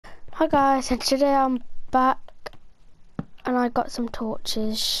Hi guys, and today I'm back and I got some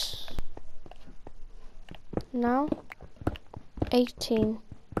torches. Now 18.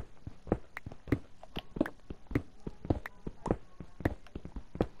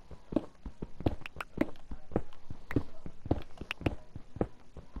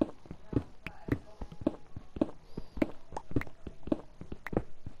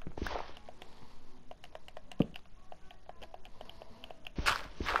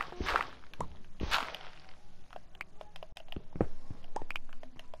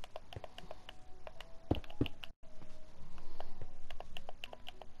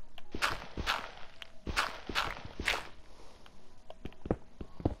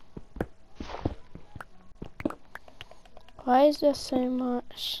 Why is there so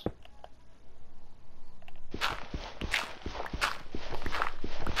much?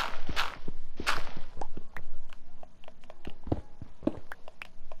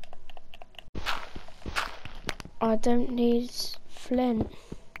 I don't need flint.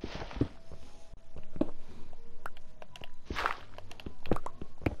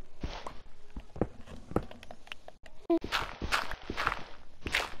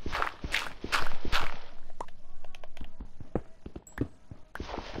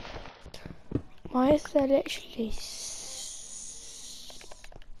 Why is there literally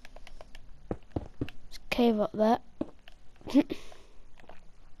cave up there?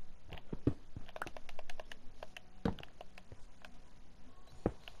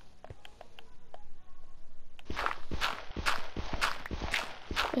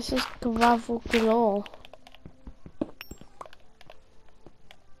 This is gravel galore.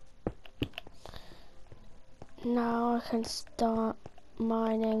 Now I can start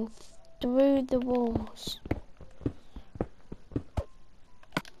mining through the walls.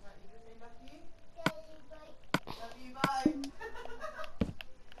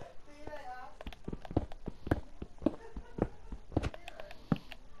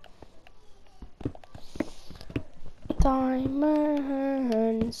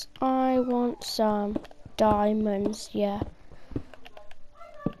 Diamonds, I want some diamonds, yeah.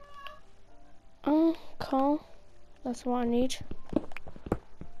 Oh, coal, that's what I need.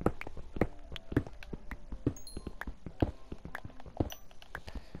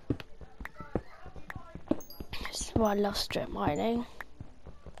 This is why I love strip mining.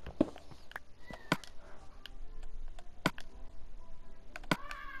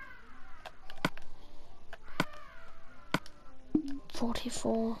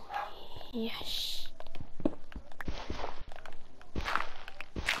 $44, yes.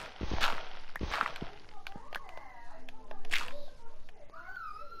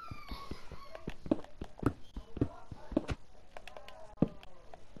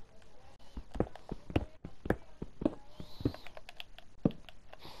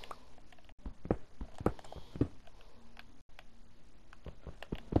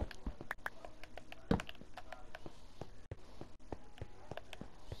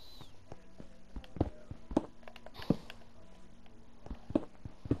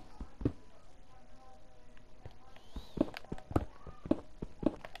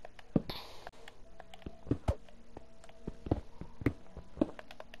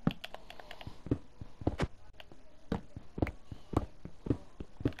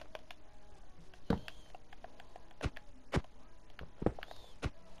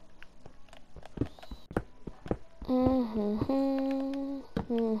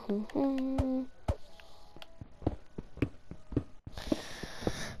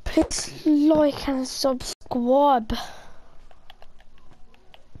 Please like and subscribe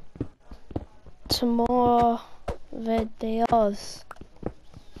to more videos.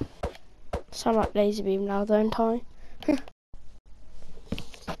 Sound like Lazy Beam now, don't I?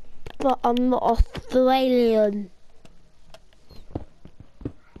 But I'm not Australian.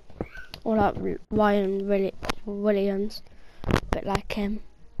 Or like Ryan Williams, a bit like him.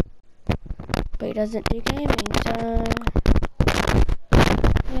 But he doesn't do gaming, so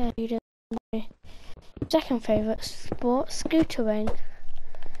yeah, he doesn't do. Second favourite sport, scootering.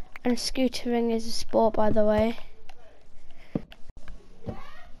 And scootering is a sport, by the way.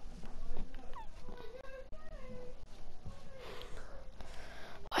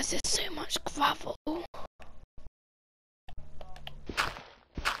 Why is there so much gravel?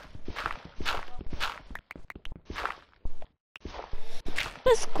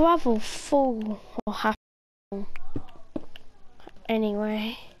 Does gravel fall or happen?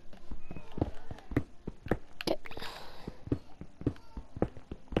 Anyway.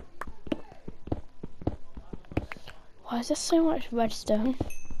 Why is there so much redstone?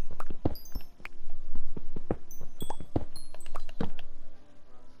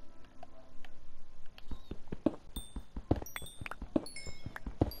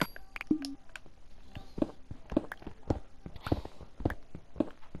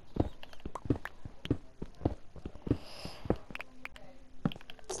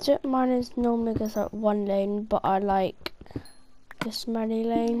 Mine is normally goes like one lane, but I like this many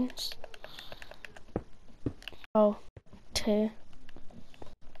lanes. Oh, two.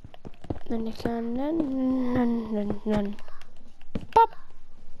 Then you can run. Pop.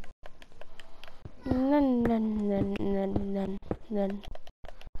 Run.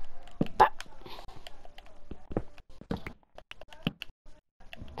 Pop.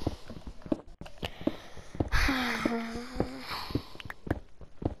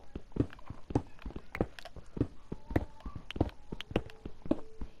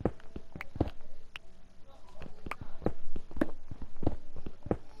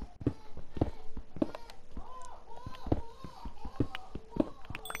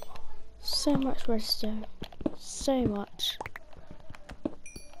 So much redstone. So much.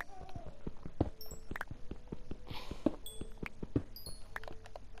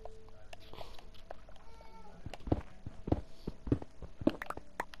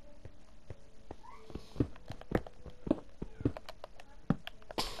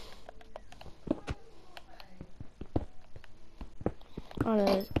 I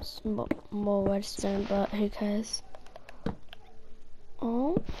know it's more redstone, but who cares?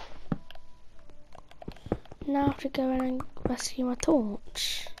 Oh. Now I have to go in and rescue my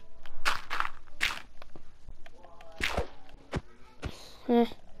torch. Eh.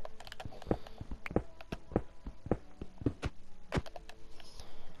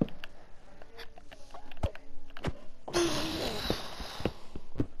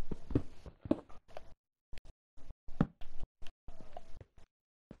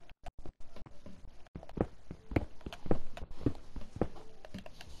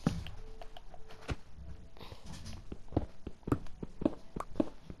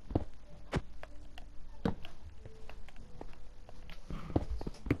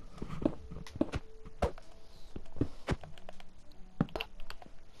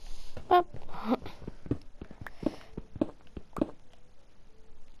 Up.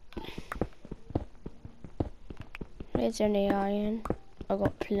 There's only iron. I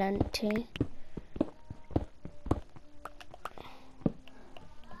got plenty.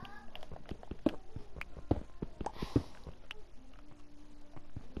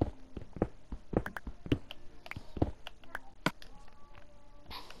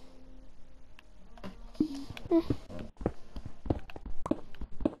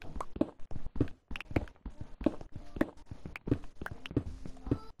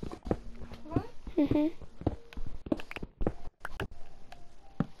 Mhm.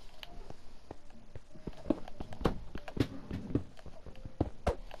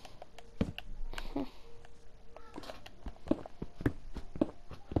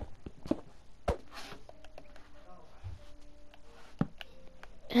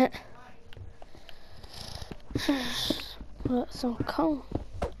 Got some coal.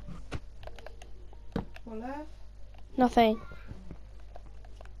 What left? Nothing.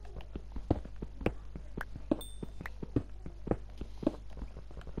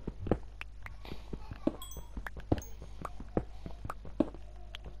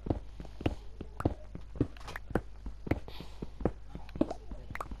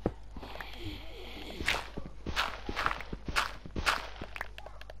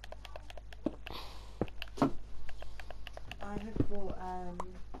 I have bought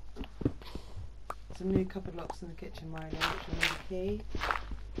some new cupboard locks in the kitchen, Milo, which will need a key.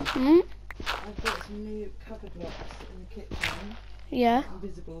 Hmm? I've bought some new cupboard locks in the kitchen. Yeah.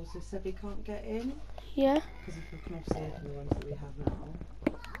 Invisible, so Sebby can't get in. Yeah. Because we can obviously open the ones that we have now.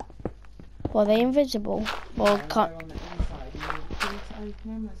 Well, they invisible. Well, Yeah, can't. they're on the inside. You need a key to open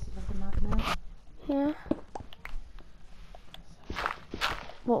them. That's like a magnet. Yeah.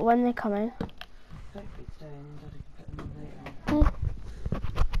 What? When they come in? Hopefully today, and then Daddy can put them in later.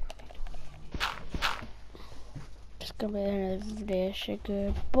 It's gonna be another video. So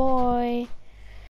good boy.